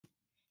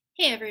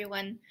Hey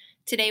everyone!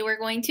 Today we're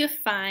going to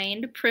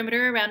find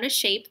perimeter around a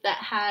shape that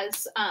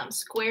has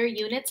square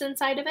units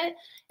inside of it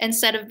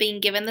instead of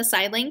being given the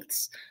side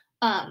lengths.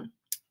 Um,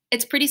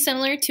 it's pretty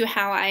similar to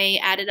how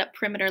I added up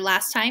perimeter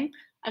last time.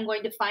 I'm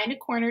going to find a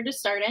corner to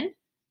start in,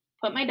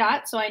 put my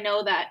dot so I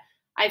know that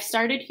I've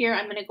started here.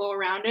 I'm going to go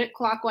around it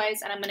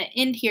clockwise and I'm going to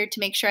end here to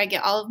make sure I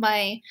get all of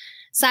my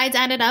sides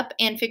added up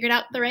and figured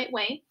out the right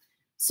way.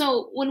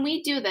 So when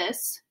we do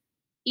this,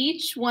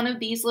 each one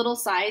of these little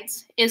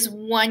sides is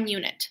one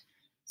unit.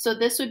 So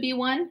this would be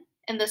one,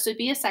 and this would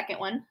be a second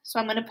one. So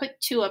I'm going to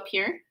put 2 up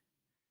here.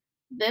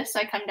 This,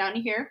 I come down to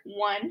here,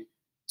 1,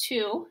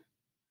 2.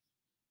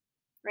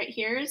 Right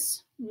here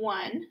is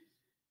 1,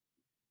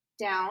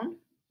 down,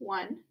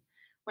 1.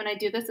 When I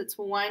do this, it's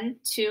 1,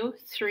 2,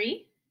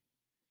 3.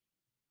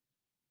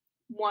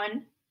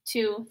 1,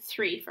 2,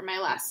 3 for my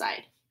last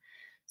side.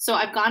 So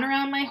I've gone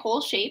around my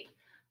whole shape,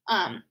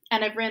 and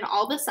I've written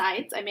all the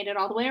sides. I made it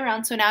all the way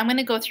around. So now I'm going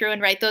to go through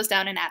and write those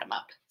down and add them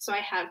up. So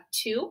I have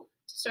 2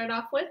 to start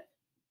off with.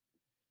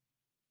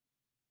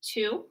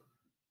 2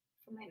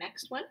 for my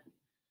next one.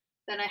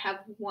 Then I have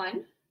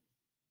 1.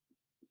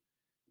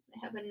 I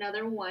have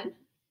another 1.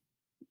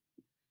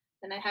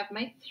 Then I have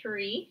my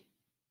 3.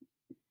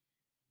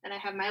 And I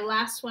have my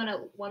last one,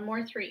 one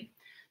more 3.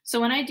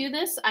 So when I do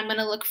this, I'm going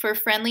to look for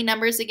friendly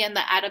numbers again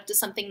that add up to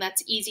something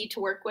that's easy to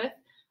work with.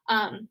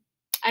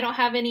 I don't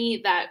have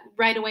any that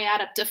right away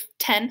add up to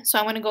 10, so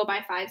I want to go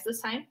by 5s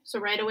this time. So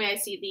right away I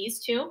see these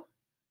 2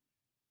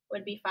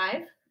 would be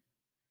 5.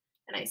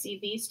 And I see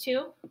these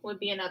 2 would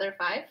be another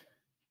 5.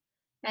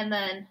 And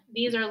then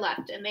these are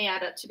left, and they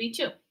add up to be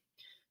 2.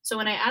 So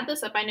when I add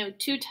this up, I know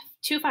two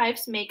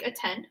 5s make a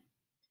 10,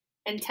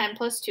 and 10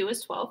 plus 2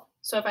 is 12.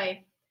 So if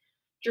I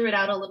drew it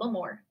out a little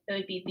more, it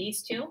would be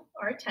these 2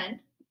 are 10,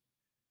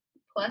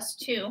 plus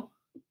 2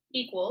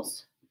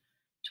 equals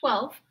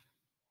 12.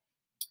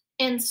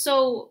 And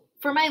so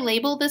for my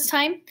label this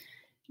time,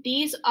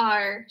 these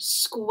are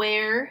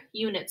square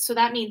units. So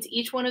that means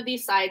each one of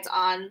these sides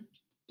on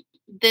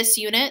this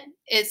unit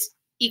is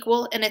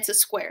equal and it's a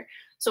square.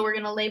 So we're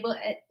going to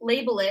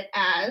label it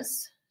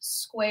as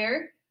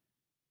square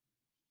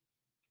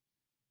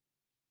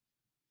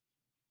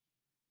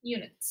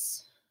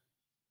units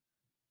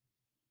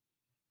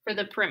for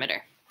the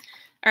perimeter.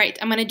 All right,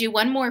 I'm going to do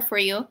one more for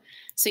you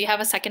so you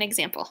have a second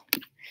example.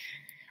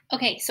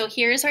 Okay, so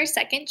here's our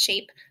second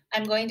shape.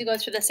 I'm going to go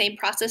through the same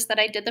process that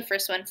I did the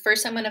first one.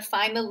 First, I'm going to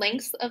find the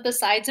lengths of the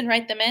sides and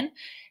write them in,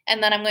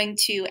 and then I'm going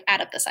to add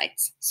up the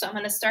sides. So I'm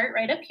going to start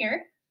right up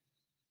here,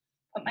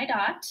 put my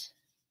dot.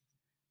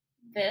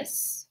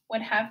 This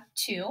would have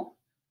 2.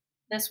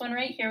 This one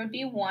right here would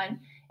be 1.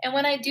 And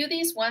when I do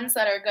these ones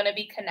that are going to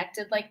be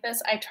connected like this,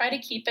 I try to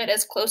keep it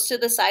as close to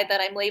the side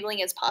that I'm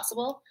labeling as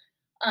possible,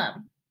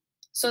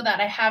 so that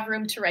I have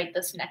room to write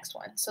this next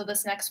one. So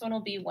this next one will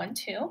be 1,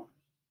 2,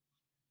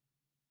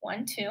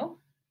 1, 2,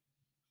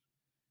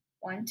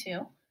 1,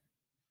 2.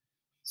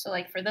 So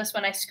like for this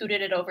one, I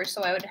scooted it over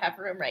so I would have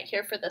room right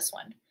here for this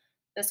one.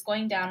 This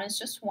going down is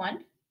just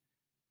 1,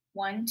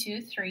 1,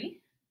 2, 3.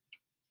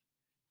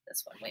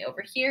 This one way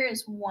over here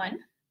is 1.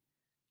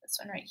 This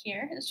one right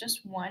here is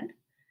just 1.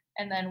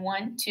 And then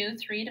 1, 2,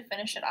 3 to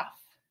finish it off.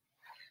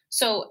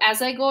 So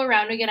as I go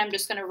around again, I'm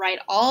just going to write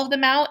all of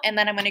them out, and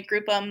then I'm going to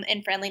group them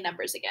in friendly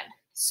numbers again.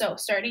 So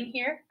starting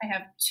here, I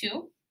have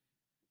 2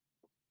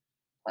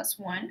 plus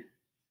 1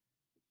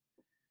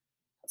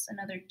 plus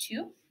another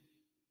 2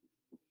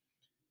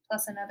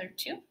 plus another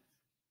 2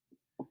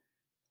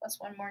 plus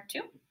one more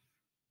 2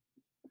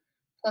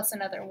 plus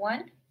another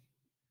 1.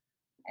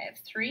 I have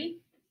 3.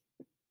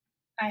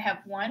 I have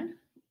 1.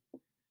 I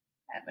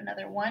have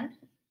another 1.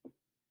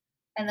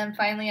 And then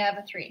finally I have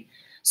a 3.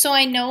 So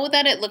I know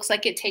that it looks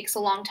like it takes a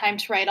long time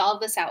to write all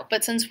of this out,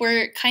 but since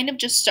we're kind of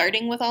just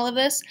starting with all of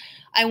this,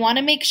 I want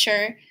to make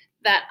sure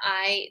that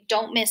I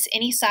don't miss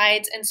any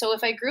sides. And so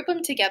if I group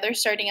them together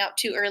starting out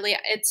too early,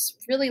 it's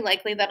really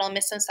likely that I'll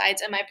miss some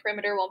sides and my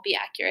perimeter won't be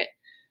accurate.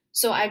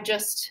 So I've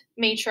just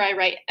made sure I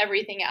write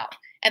everything out.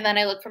 And then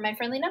I look for my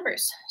friendly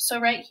numbers. So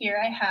right here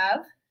I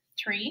have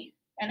 3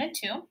 and a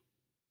 2,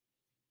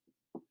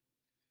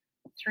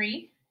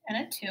 3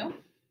 and a 2.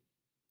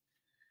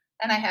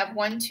 And I have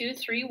 1, 2,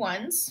 3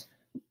 1s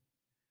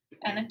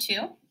and a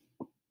 2.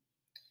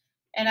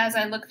 And as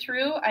I look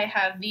through, I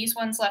have these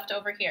ones left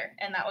over here,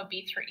 and that would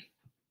be 3.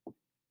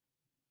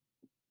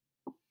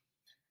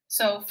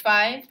 So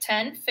 5,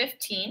 10,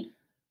 15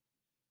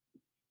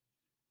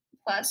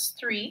 plus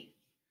 3,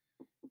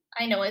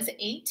 I know is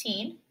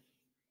 18.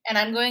 And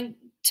I'm going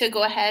to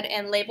go ahead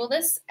and label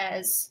this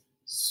as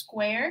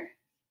square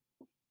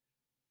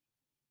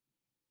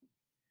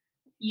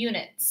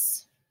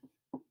units.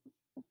 All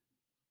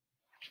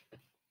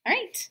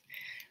right.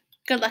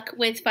 Good luck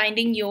with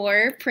finding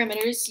your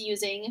perimeters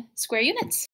using square units.